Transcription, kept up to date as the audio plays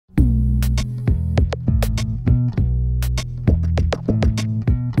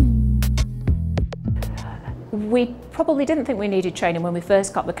We probably didn't think we needed training when we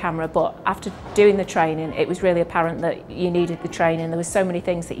first got the camera, but after doing the training, it was really apparent that you needed the training. There were so many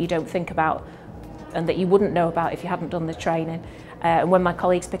things that you don't think about and that you wouldn't know about if you hadn't done the training. And when my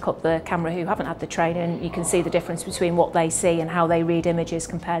colleagues pick up the camera who haven't had the training, you can see the difference between what they see and how they read images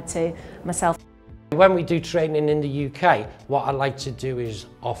compared to myself. When we do training in the UK, what I like to do is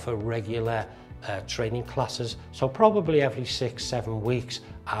offer regular training classes. So probably every 6-7 weeks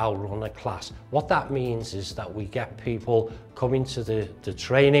I'll run a class. What that means is that we get people coming to the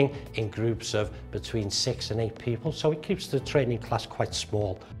training in groups of between 6 and 8 people, so it keeps the training class quite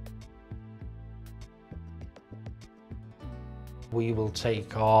small. We will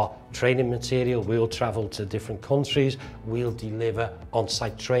take our training material, we'll travel to different countries, we'll deliver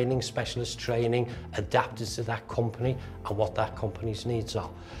on-site training, specialist training, adapted to that company and what that company's needs are.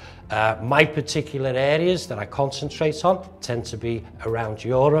 My particular areas that I concentrate on tend to be around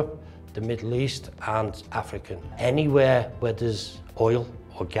Europe, the Middle East and African. Anywhere where there's oil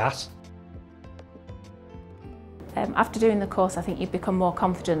or gas. After doing the course, I think you become more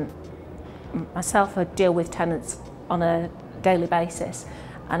confident. Myself, I deal with tenants on a daily basis,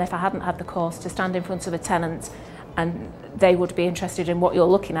 and if I hadn't had the course, to stand in front of a tenant and they would be interested in what you're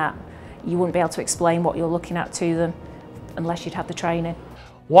looking at, you wouldn't be able to explain what you're looking at to them unless you'd had the training.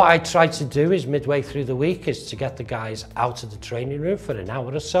 What I try to do is midway through the week is to get the guys out of the training room for an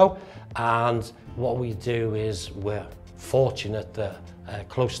hour or so, and what we do is we're fortunate that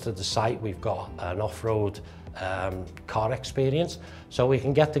close to the site we've got an off-road car experience, so we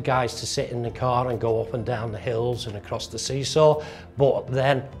can get the guys to sit in the car and go up and down the hills and across the seesaw, but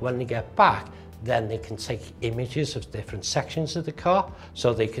then when they get back, then they can take images of different sections of the car,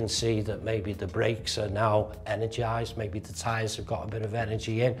 so they can see that maybe the brakes are now energized, maybe the tires have got a bit of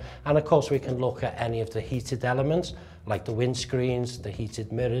energy in, and of course we can look at any of the heated elements like the windscreens, the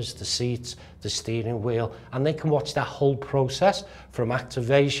heated mirrors, the seats, the steering wheel, and they can watch that whole process from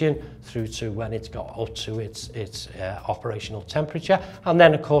activation through to when it's got up to its operational temperature, and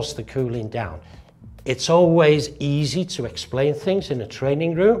then of course the cooling down. It's always easy to explain things in a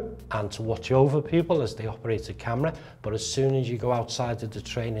training room and to watch over people as they operate a camera, but as soon as you go outside of the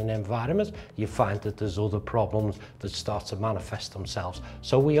training environment, you find that there's other problems that start to manifest themselves.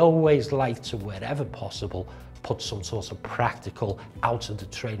 So we always like to, wherever possible, put some sort of practical out of the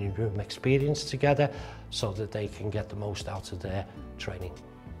training room experience together so that they can get the most out of their training.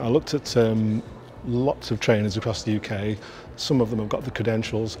 I looked at lots of trainers across the UK. Some of them have got the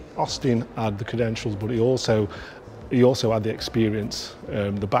credentials. Austin had the credentials, but he also had the experience,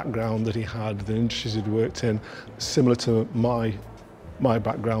 the background that he had, the industries he'd worked in, similar to my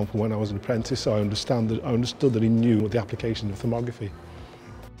background from when I was an apprentice. So I understood that he knew the application of thermography.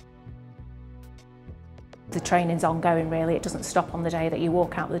 The training's ongoing really, it doesn't stop on the day that you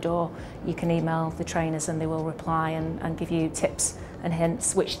walk out the door. You can email the trainers and they will reply and give you tips and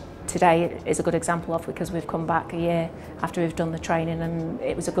hints, which today is a good example of, because we've come back a year after we've done the training and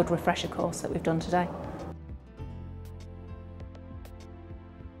it was a good refresher course that we've done today.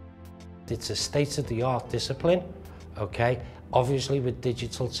 It's a state-of-the-art discipline, okay? Obviously with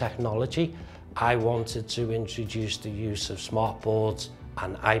digital technology, I wanted to introduce the use of smart boards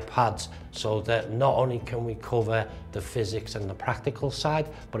and iPads so that not only can we cover the physics and the practical side,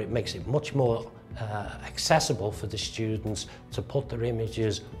 but it makes it much more accessible for the students to put their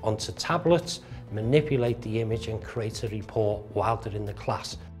images onto tablets, manipulate the image and create a report while they're in the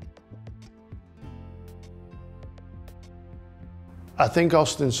class. I think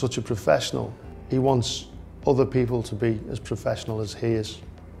Austin's such a professional. He wants other people to be as professional as he is.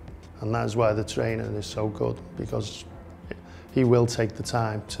 And that is why the training is so good, because he will take the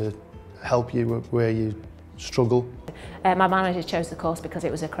time to help you where you struggle. My manager chose the course because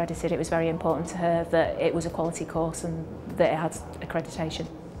it was accredited. It was very important to her that it was a quality course and that it had accreditation.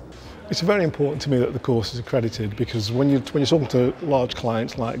 It's very important to me that the course is accredited, because when you're talking to large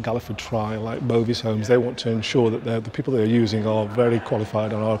clients like Galliford Try, like Bovis Homes, they want to ensure that the people they're using are very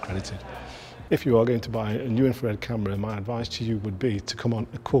qualified and are accredited. If you are going to buy a new infrared camera, my advice to you would be to come on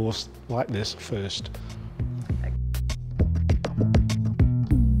a course like this first.